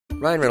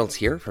Ryan Reynolds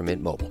here from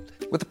Mint Mobile.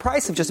 With the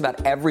price of just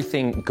about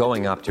everything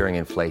going up during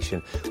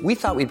inflation, we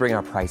thought we'd bring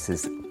our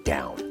prices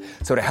down.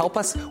 So to help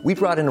us, we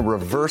brought in a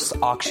reverse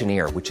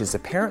auctioneer, which is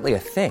apparently a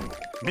thing.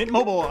 Mint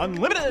Mobile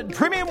Unlimited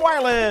Premium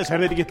Wireless. How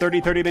to get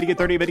 30, 30, bit to get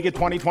 30, bit to get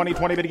 20, 20,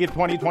 20, bit to get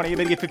 20, 20,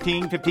 bit to get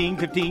 15, 15,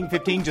 15,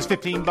 15, just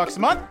 $15 a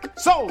month?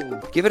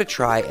 Sold! Give it a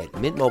try at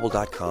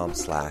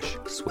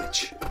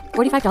mintmobile.com/switch.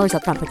 $45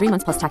 up front for 3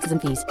 months plus taxes and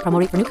fees. Promo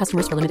rate for new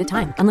customers for limited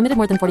time. Unlimited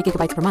more than 40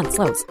 gigabytes per month.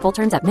 Slows full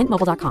terms at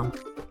mintmobile.com.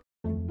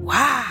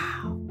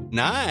 Wow.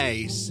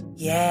 Nice.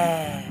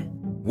 Yeah.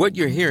 What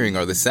you're hearing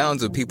are the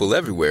sounds of people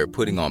everywhere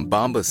putting on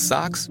Bombas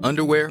socks,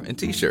 underwear, and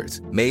T-shirts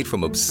made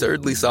from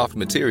absurdly soft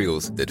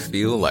materials that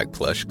feel like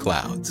plush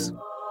clouds.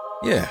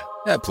 Yeah,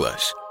 that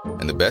plush.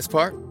 And the best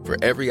part? For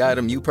every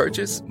item you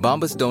purchase,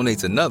 Bombas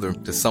donates another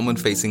to someone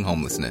facing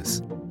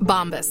homelessness.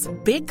 Bombas.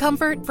 Big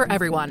comfort for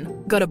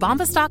everyone. Go to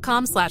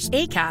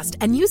bombas.com/ACAST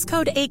and use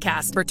code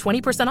ACAST for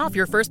 20% off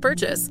your first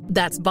purchase.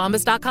 That's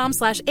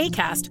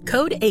bombas.com/ACAST.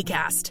 Code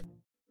ACAST.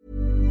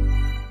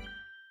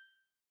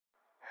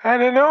 I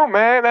don't know,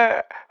 man.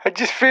 I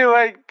just feel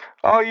like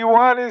all you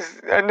want is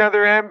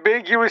another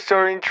ambiguous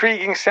or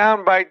intriguing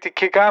soundbite to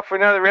kick off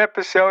another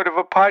episode of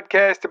a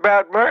podcast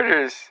about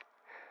murders.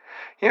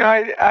 You know,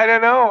 I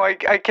don't know. I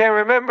can't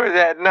remember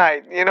that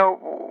night. You know,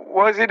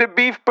 was it a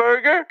beef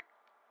burger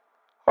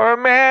or a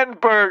man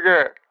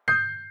burger?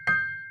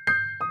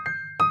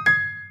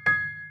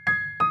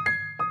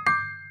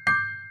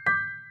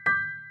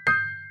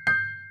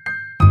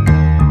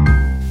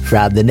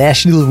 From the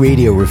National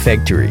Radio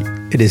Refectory,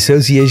 in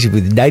association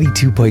with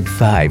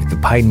 92.5 The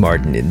Pine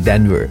Martin in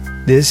Denver,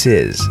 this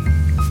is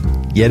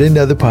yet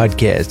another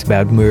podcast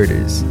about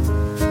murders.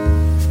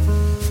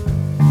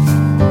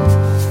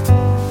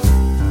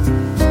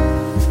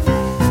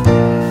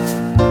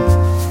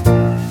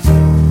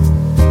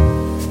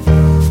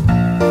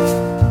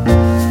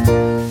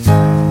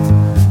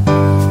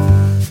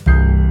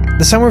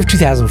 The summer of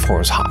 2004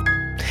 was hot,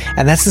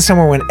 and that's the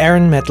summer when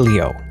Erin met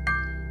Leo.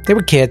 They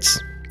were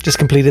kids, just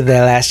completed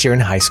their last year in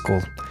high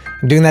school.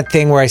 I'm doing that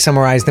thing where I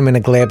summarize them in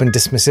a glib and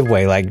dismissive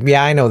way, like,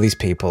 yeah, I know these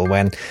people,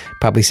 when it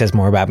probably says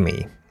more about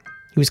me.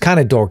 He was kind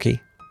of dorky,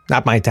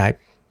 not my type,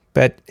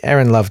 but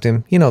Erin loved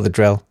him, you know the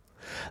drill.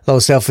 Low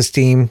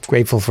self-esteem,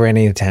 grateful for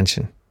any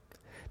attention.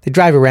 They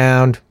drive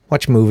around,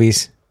 watch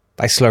movies,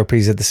 buy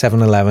Slurpees at the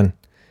 7-Eleven,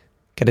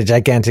 get a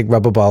gigantic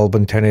rubber bulb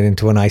and turn it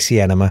into an icy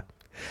enema.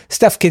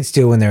 Stuff kids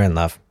do when they're in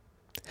love.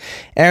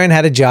 Erin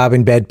had a job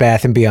in Bed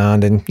Bath &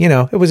 Beyond, and, you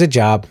know, it was a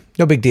job,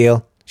 no big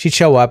deal. She'd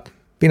show up,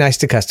 be nice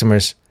to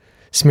customers,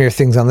 smear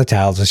things on the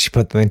towels as she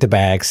put them into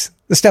bags.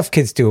 The stuff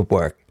kids do at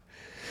work.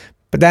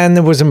 But then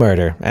there was a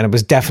murder, and it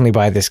was definitely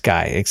by this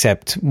guy.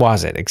 Except,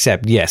 was it?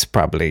 Except, yes,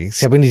 probably.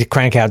 Except we need to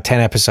crank out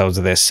 10 episodes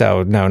of this,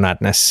 so no,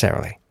 not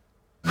necessarily.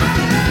 I'm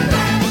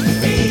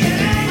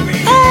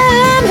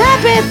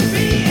happy.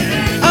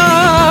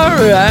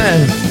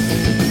 Alright.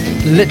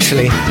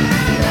 Literally.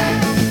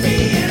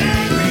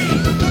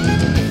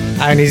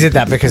 I only did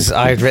that because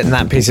I'd written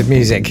that piece of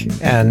music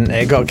and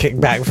it got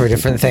kicked back for a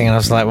different thing, and I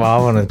was like, well, I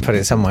want to put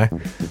it somewhere,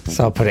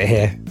 so I'll put it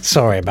here.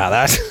 Sorry about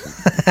that.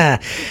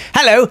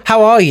 Hello,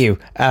 how are you?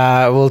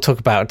 We'll talk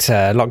about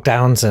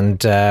lockdowns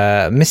and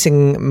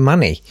missing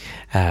money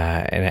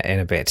in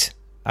a bit.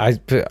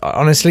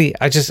 Honestly,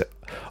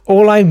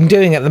 all I'm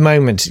doing at the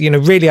moment, you know,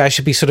 really I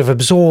should be sort of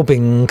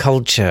absorbing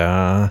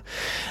culture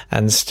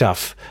and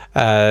stuff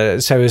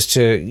so as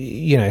to,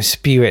 you know,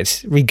 spew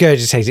it,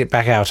 regurgitate it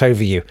back out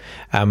over you.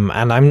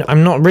 And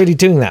I'm not really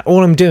doing that.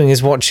 All I'm doing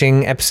is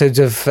watching episodes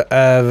of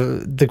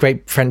The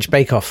Great French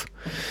Bake Off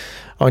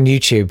on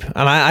YouTube.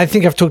 And I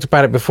think I've talked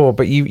about it before,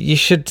 but you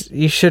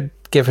should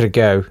give it a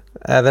go.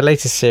 The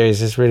latest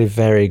series is really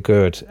very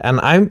good, and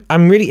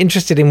I'm really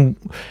interested in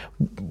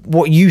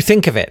what you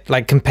think of it,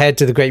 like compared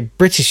to the Great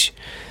British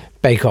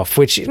Bake Off,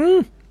 which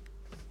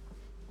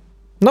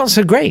not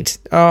so great.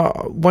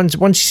 Once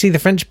you see the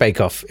French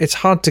Bake Off, it's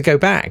hard to go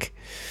back.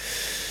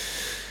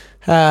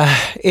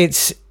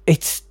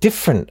 It's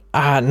different.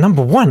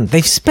 Number one,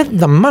 they've spent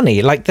the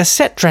money. Like the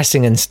set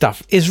dressing and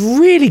stuff is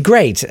really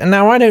great. And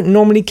now I don't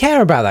normally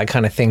care about that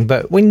kind of thing,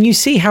 but when you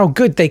see how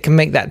good they can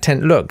make that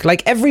tent look,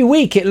 like every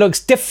week it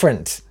looks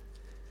different.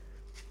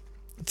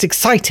 It's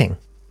exciting.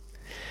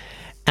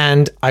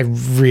 And I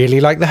really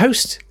like the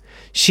host.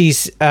 She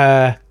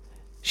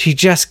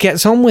just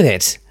gets on with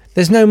it.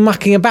 There's no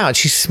mucking about.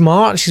 She's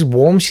smart, she's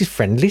warm, she's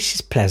friendly,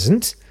 she's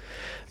pleasant.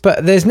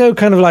 But there's no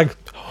kind of like,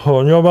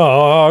 on your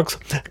marks,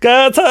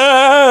 get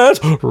set,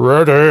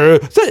 ready.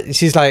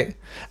 She's like,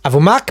 à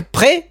vos marques,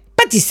 prêt,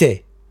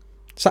 pâtissez.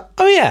 It's like,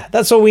 oh yeah,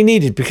 that's all we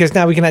needed, because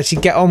now we can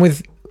actually get on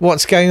with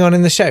what's going on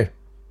in the show.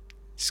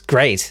 It's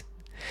great.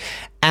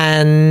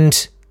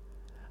 And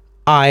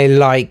I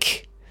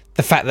like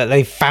the fact that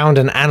they found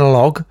an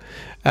analogue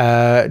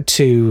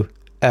to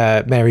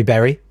Mary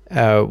Berry,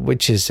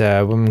 which is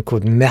a woman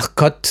called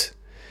Mercotte,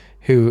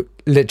 who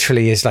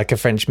literally is like a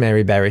French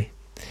Mary Berry.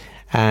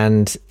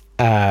 And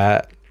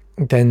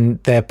then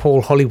their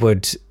Paul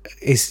Hollywood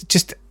is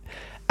just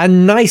a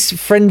nice,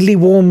 friendly,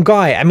 warm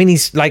guy. I mean,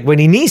 he's like, when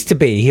he needs to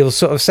be, he'll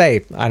sort of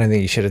say, I don't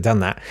think you should have done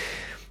that.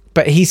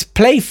 But he's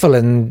playful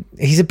and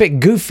he's a bit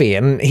goofy,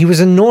 and he was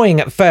annoying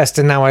at first,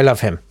 and now I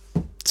love him.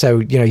 So,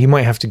 you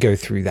might have to go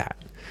through that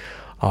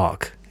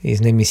arc.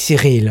 His name is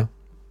Cyril,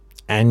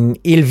 and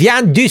il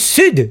vient du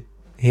sud.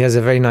 He has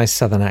a very nice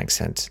southern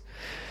accent.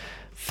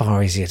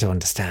 Far easier to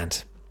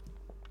understand.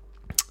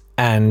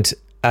 And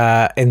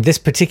in this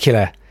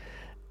particular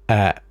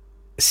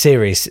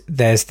series,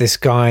 there's this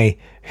guy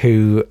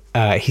who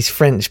he's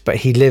French, but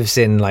he lives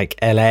in like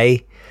LA,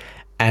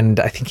 and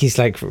I think he's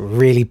like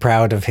really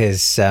proud of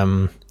his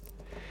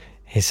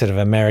sort of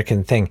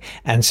American thing.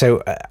 And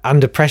so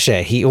under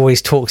pressure, he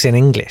always talks in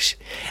English,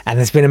 and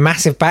there's been a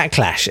massive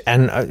backlash.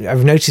 And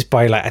I've noticed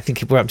by I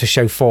think we're up to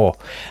show 4,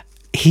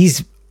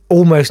 he's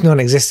almost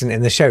non-existent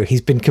in the show.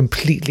 He's been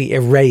completely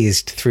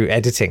erased through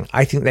editing.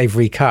 I think they've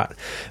recut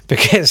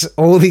because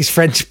all these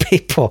French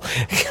people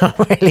got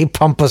really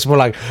pompous. Were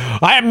like,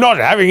 I am not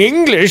having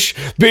English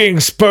being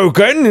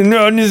spoken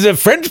on the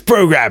French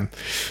program,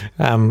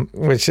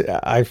 which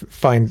I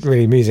find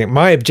really amusing.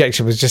 My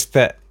objection was just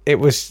that it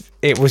was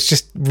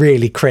just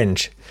really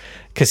cringe,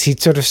 because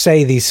he'd sort of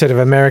say these sort of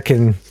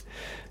American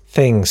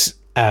things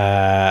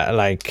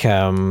I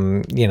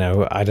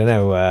don't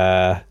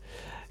know,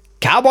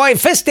 cowboy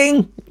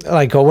fisting,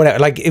 or whatever.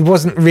 Like, it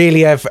wasn't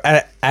really a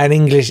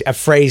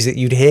phrase that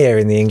you'd hear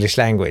in the English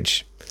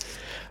language.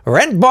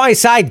 Rent boy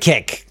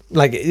sidekick.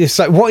 Like, it's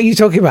like, what are you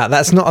talking about?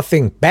 That's not a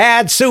thing.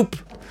 Bad soup.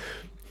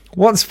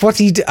 What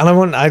he do?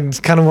 And I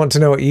kind of want to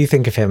know what you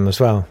think of him as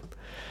well.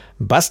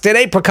 Busted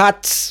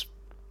apricots.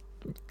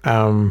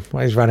 While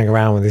he's running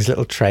around with his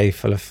little tray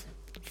full of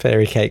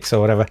fairy cakes or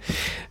whatever.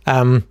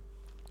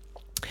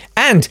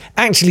 And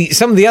actually,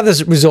 some of the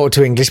others resort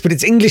to English, but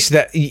it's English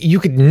that you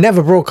could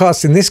never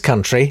broadcast in this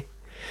country.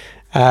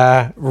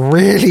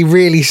 Really,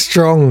 really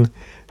strong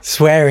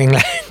swearing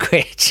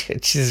language,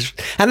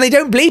 and they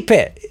don't bleep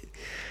it,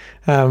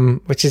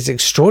 which is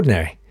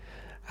extraordinary.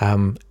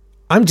 I'm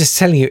just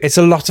telling you, it's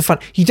a lot of fun.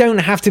 You don't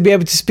have to be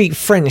able to speak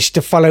French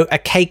to follow a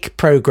cake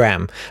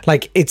program.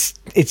 Like, it's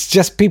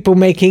just people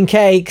making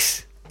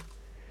cakes.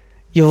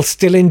 You'll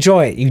still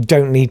enjoy it. You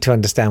don't need to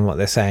understand what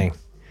they're saying.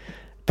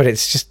 But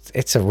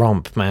it's a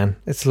romp, man.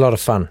 It's a lot of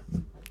fun.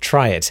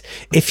 Try it.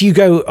 If you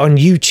go on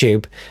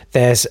YouTube,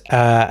 there's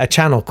a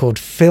channel called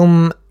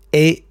Film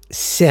et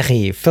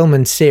Série, Film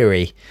and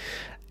Série.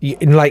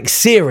 Like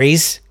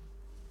series,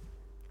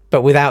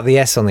 but without the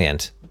S on the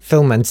end.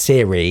 Film and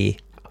Série,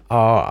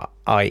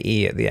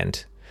 R-I-E at the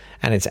end.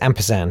 And it's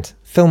ampersand.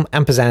 Film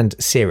ampersand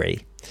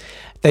Série.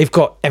 They've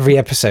got every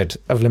episode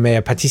of Le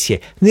Meilleur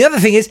Pâtissier. And the other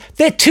thing is,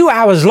 they're 2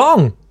 hours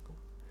long.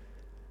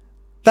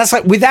 That's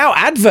like without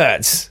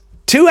adverts.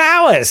 2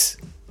 hours.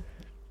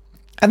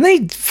 And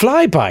they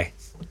fly by.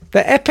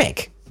 They're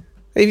epic.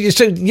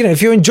 So,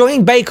 if you're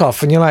enjoying Bake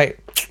Off and you're like,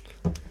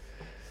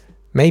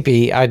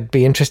 maybe I'd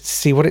be interested to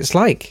see what it's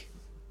like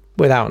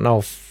without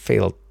Noel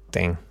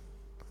Fielding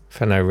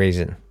for no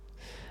reason.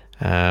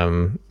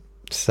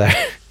 So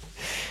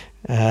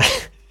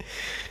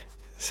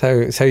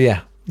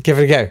yeah, give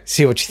it a go.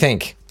 See what you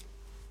think.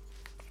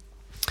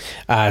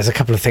 There's a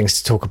couple of things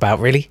to talk about,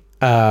 really.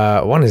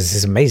 One is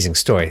this amazing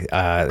story.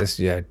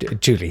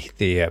 Julie,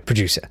 the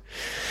producer,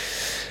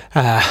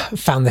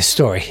 found this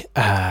story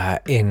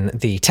in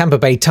the Tampa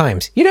Bay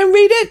Times. You don't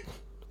read it?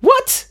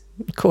 What?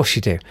 Of course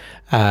you do.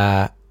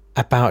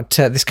 About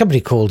this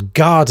company called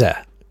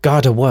Garda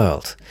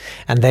World.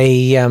 And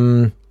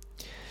they...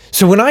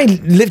 So when I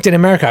lived in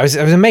America, I was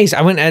amazed.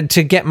 I went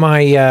to get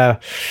my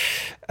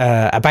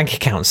a bank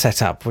account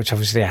set up, which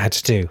obviously I had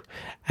to do.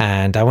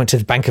 And I went to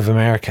the Bank of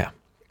America,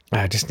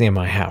 just near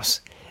my house.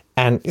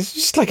 And it's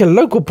just like a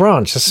local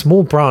branch, a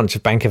small branch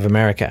of Bank of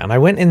America. And I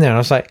went in there and I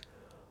was like,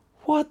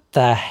 what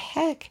the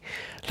heck?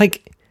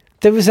 Like,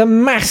 there was a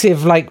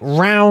massive, like,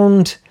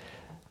 round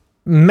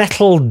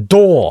metal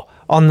door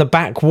on the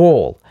back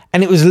wall.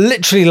 And it was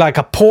literally like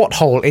a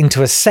porthole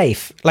into a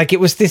safe. Like, it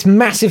was this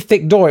massive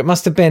thick door. It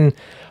must have been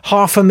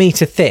 0.5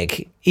 meter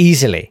thick,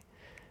 easily.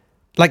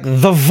 Like,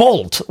 the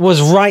vault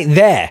was right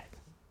there.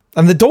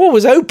 And the door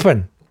was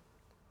open.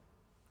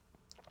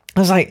 I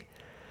was like,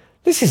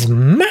 this is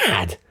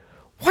mad.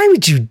 Why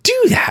would you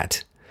do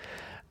that?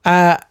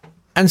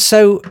 And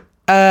so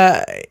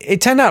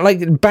it turned out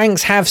like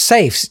banks have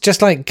safes,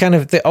 just like kind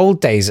of the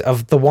old days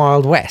of the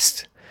Wild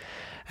West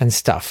and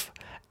stuff.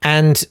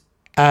 And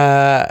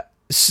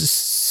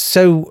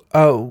so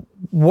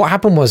what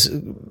happened was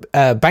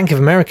Bank of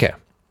America,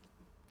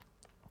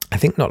 I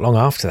think not long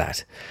after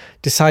that,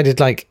 decided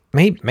like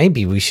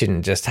maybe we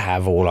shouldn't just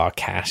have all our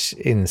cash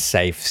in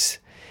safes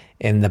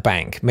in the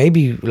bank.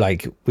 Maybe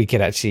like we could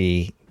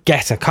actually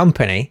get a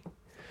company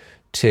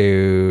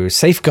to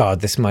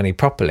safeguard this money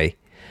properly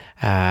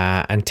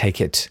and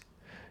take it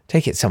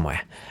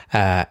somewhere.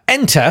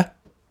 Enter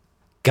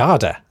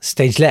Garda,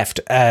 stage left,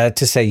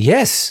 to say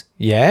yes,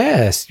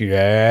 we'll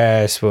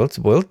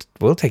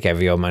take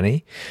over your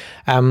money.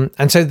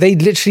 And so they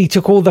literally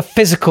took all the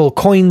physical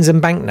coins and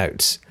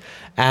banknotes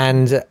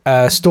and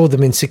stored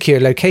them in secure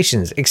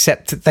locations,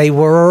 except that they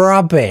were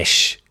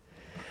rubbish.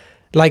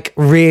 like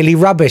really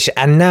rubbish.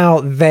 And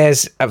now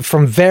there's,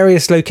 from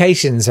various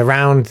locations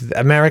around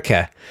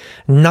America,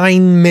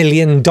 $9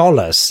 million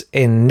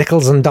in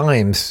nickels and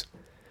dimes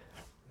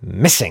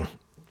missing,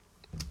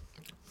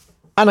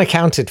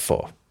 unaccounted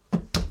for.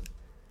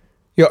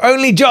 Your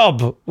only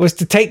job was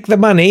to take the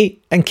money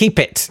and keep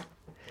it,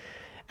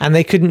 and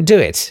they couldn't do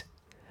it.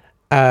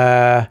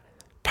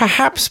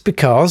 Perhaps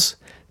because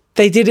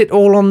they did it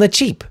all on the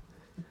cheap.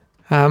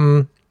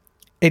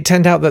 It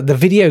turned out that the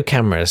video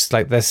cameras,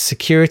 like the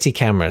security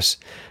cameras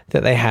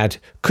that they had,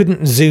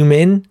 couldn't zoom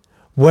in,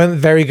 weren't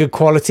very good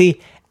quality,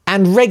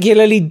 and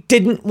regularly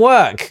didn't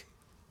work.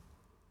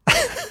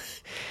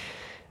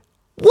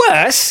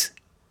 Worse,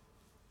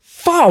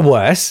 far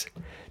worse,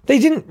 they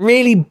didn't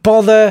really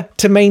bother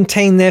to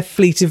maintain their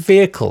fleet of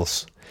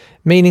vehicles,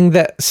 meaning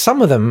that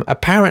some of them,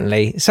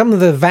 apparently, some of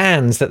the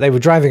vans that they were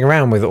driving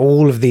around with,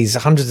 all of these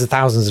hundreds of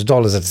thousands of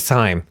dollars at a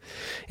time,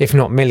 if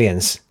not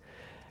millions,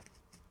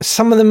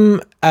 some of them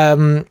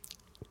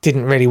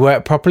didn't really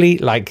work properly,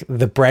 like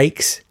the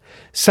brakes.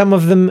 Some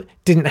of them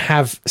didn't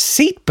have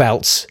seat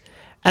belts,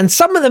 and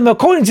some of them,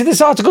 according to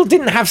this article,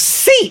 didn't have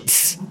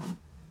seats.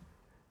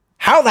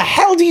 How the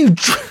hell do you...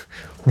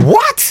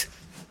 What?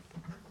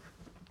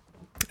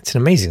 It's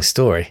an amazing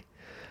story.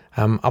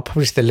 I'll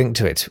publish the link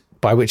to it,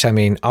 by which I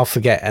mean I'll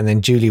forget, and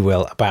then Julie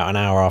will about an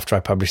hour after I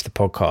publish the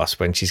podcast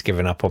when she's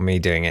given up on me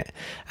doing it.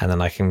 And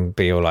then I can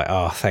be all like,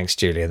 oh, thanks,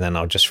 Julie. And then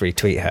I'll just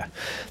retweet her.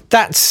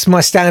 That's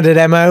my standard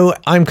MO.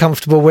 I'm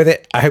comfortable with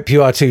it. I hope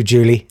you are too,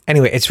 Julie.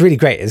 Anyway, it's really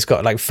great. It's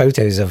got like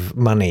photos of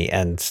money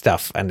and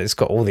stuff, and it's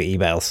got all the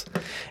emails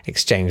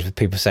exchanged with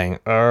people saying,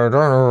 oh, I don't know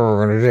what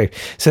we're going to do.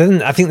 So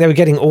then I think they were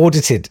getting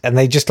audited, and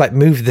they just like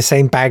moved the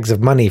same bags of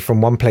money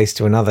from one place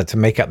to another to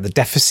make up the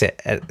deficit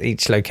at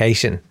each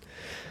location.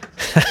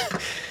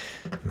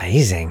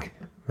 Amazing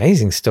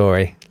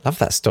story. Love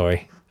that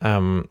story.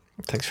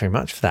 Thanks very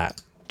much for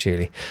that,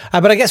 Julie.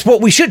 But I guess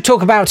what we should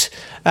talk about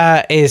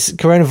is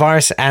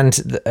coronavirus and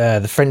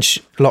the French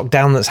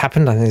lockdown that's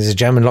happened. I think there's a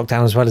German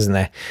lockdown as well, isn't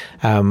there?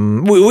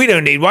 We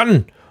don't need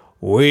one.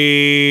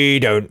 We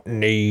don't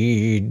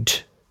need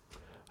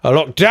a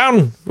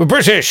lockdown. We're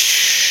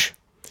British.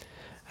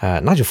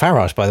 Nigel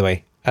Farage, by the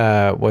way,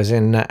 was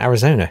in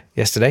Arizona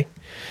yesterday.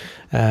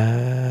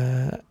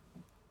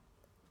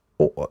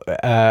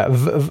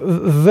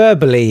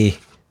 Verbally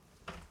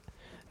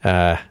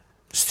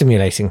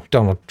stimulating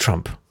Donald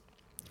Trump.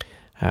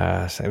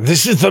 So,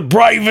 this is the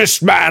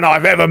bravest man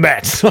I've ever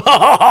met.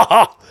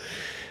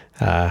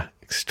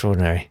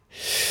 Extraordinary.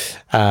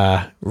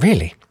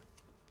 Really?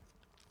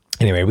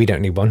 Anyway, we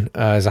don't need one.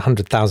 There's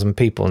 100,000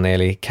 people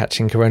nearly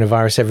catching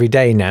coronavirus every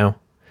day now.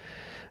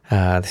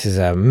 This is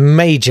a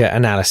major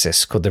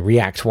analysis called the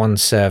React-1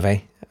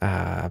 survey,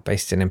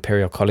 based in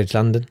Imperial College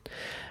London.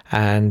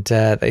 And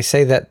they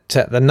say that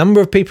the number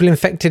of people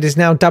infected is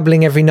now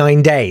doubling every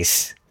 9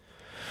 days.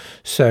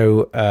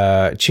 So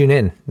tune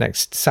in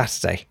next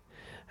Saturday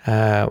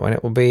when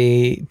it will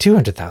be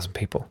 200,000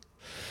 people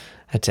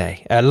a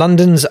day.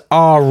 London's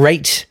R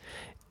rate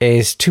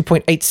is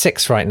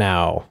 2.86 right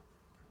now.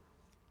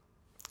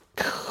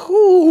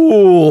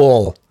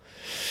 Cool.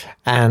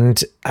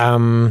 And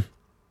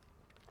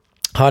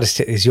hardest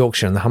hit is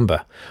Yorkshire and the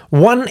Humber.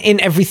 1 in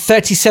every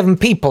 37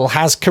 people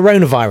has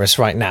coronavirus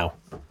right now.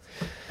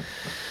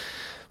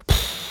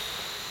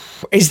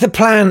 Is the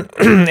plan,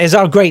 is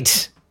our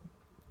great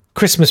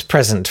Christmas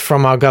present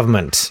from our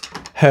government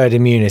herd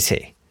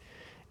immunity?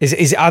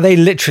 Are they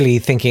literally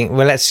thinking,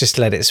 well, let's just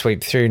let it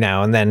sweep through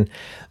now, and then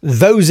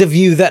those of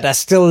you that are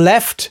still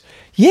left,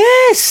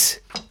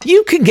 yes,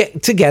 you can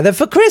get together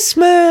for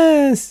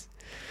Christmas.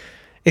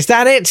 Is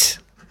that it?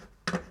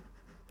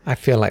 I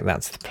feel like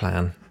that's the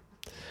plan.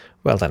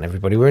 Well done,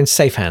 everybody. We're in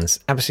safe hands.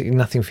 Absolutely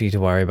nothing for you to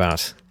worry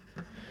about.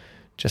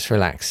 Just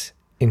relax.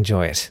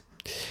 Enjoy it.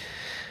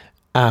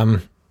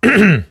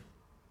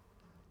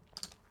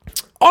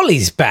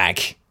 Ollie's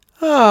back.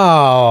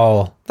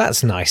 Oh,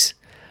 that's nice.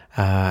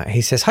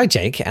 He says, hi,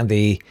 Jake, and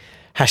the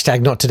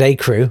hashtag Not Today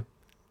crew.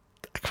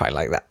 I quite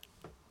like that.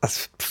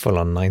 That's full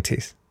on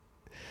 90s.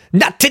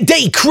 Not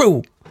Today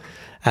crew.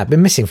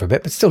 Been missing for a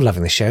bit, but still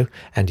loving the show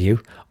and you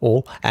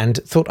all, and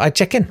thought I'd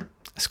check in.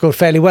 Scored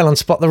fairly well on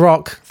Spot the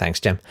Rock. Thanks,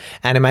 Jem.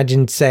 And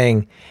imagined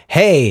saying,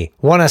 hey,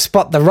 wanna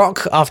spot the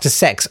rock after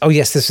sex? Oh,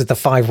 yes, this was the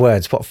 5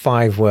 words. What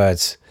 5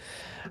 words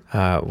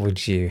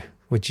would you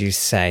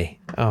say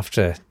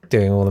after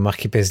doing all the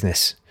mucky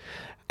business?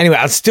 Anyway,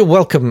 I'd still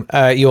welcome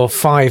your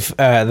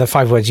the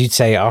 5 words you'd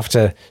say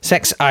after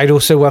sex. I'd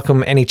also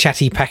welcome any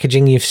chatty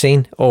packaging you've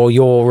seen or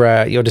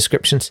your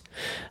descriptions.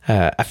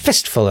 A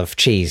fistful of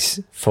cheese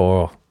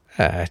for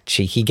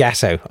cheeky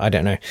gatto. I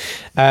don't know.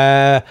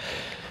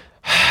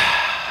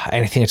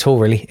 Anything at all,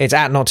 really. It's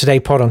at Not Today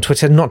Pod on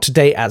Twitter,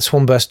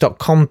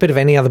 nottoday@swanburst.com. Bit of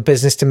any other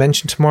business to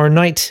mention tomorrow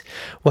night.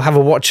 We'll have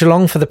a watch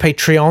along for the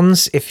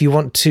Patreons. If you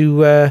want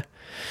to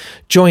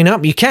join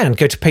up, you can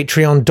go to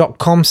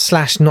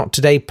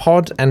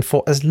patreon.com/nottodaypod, and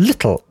for as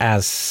little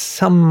as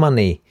some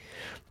money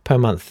per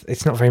month,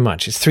 it's not very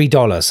much, it's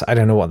 $3. I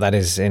don't know what that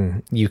is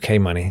in UK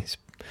money.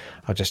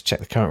 I'll just check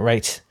the current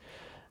rate.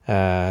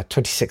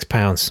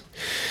 £26.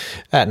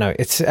 No,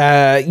 it's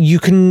you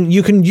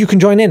can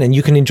join in and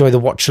you can enjoy the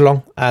watch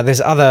along.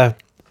 There's other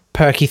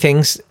perky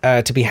things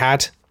to be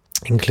had,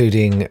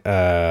 including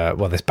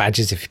there's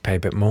badges if you pay a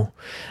bit more.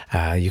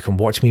 You can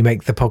watch me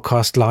make the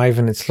podcast live,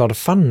 and it's a lot of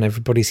fun.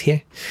 Everybody's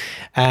here,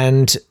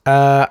 and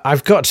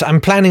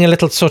I'm planning a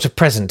little sort of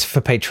present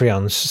for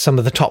Patreons, some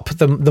of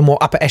the more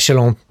upper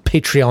echelon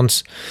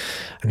Patreons,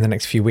 in the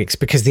next few weeks,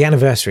 because the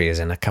anniversary is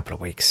in a couple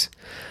of weeks.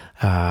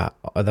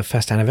 The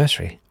first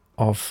anniversary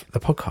of the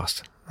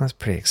podcast. That's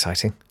pretty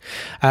exciting.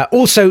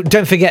 Also,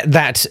 don't forget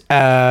that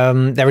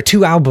there are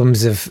 2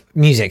 albums of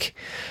music,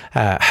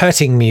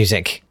 Hurting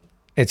Music,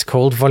 it's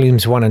called,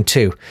 Volumes 1 and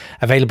 2,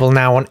 available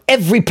now on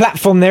every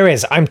platform there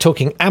is. I'm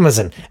talking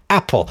Amazon,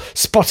 Apple,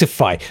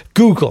 Spotify,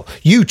 Google,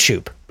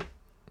 YouTube,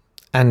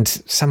 and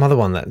some other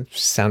one that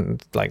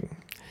sounds like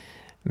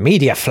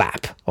Media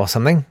Flap or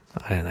something.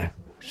 I don't know.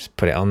 Just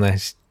put it on there,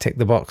 just tick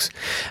the box.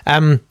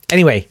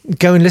 Anyway,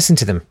 go and listen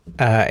to them.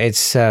 It's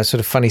sort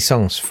of funny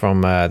songs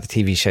from the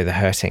TV show The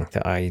Hurting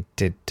that I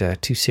did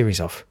 2 series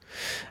of.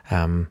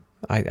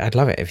 I'd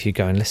love it if you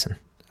go and listen.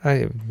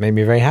 It made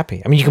me very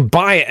happy. I mean, you can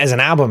buy it as an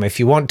album if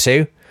you want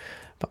to,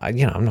 but I'm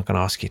not going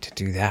to ask you to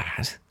do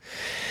that.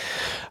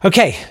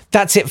 Okay,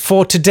 that's it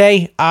for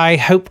today. I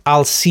hope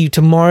I'll see you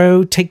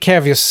tomorrow. Take care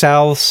of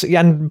yourselves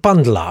and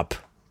bundle up,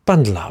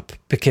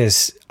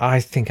 because I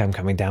think I'm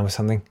coming down with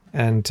something,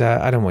 and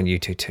I don't want you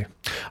to too.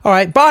 All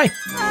right, bye.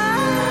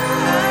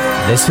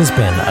 This has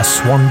been a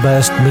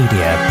Swanburst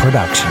Media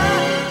production.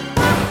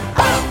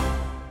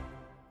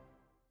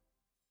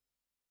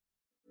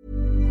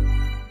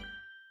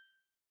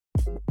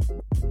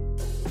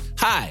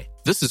 Hi,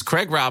 this is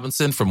Craig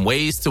Robinson from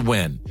Ways to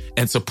Win,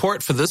 and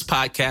support for this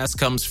podcast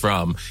comes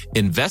from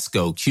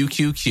Invesco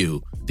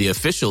QQQ, the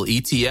official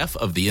ETF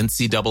of the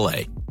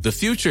NCAA. The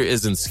future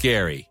isn't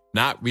scary.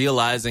 Not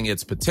realizing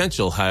its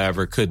potential,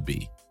 however, could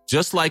be.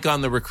 Just like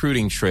on the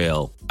recruiting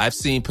trail, I've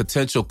seen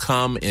potential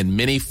come in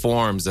many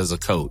forms as a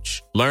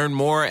coach. Learn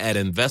more at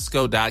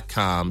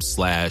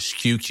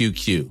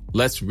Invesco.com/QQQ.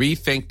 Let's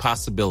rethink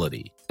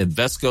possibility.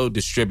 Invesco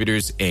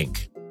Distributors,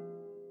 Inc.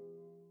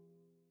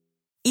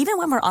 Even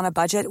when we're on a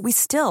budget, we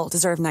still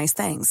deserve nice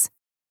things.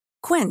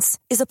 Quince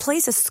is a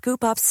place to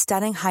scoop up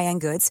stunning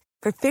high-end goods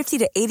for 50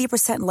 to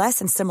 80% less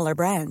than similar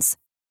brands.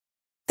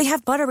 They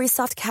have buttery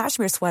soft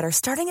cashmere sweaters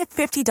starting at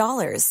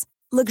 $50,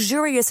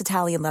 luxurious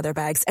Italian leather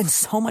bags, and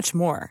so much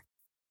more.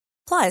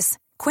 Plus,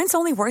 Quince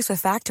only works with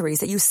factories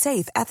that use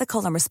safe,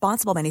 ethical, and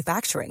responsible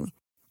manufacturing.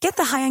 Get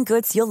the high-end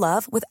goods you'll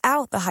love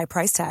without the high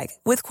price tag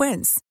with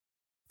Quince.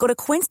 Go to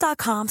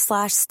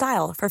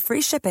quince.com/style for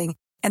free shipping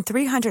and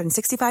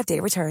 365-day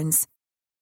returns.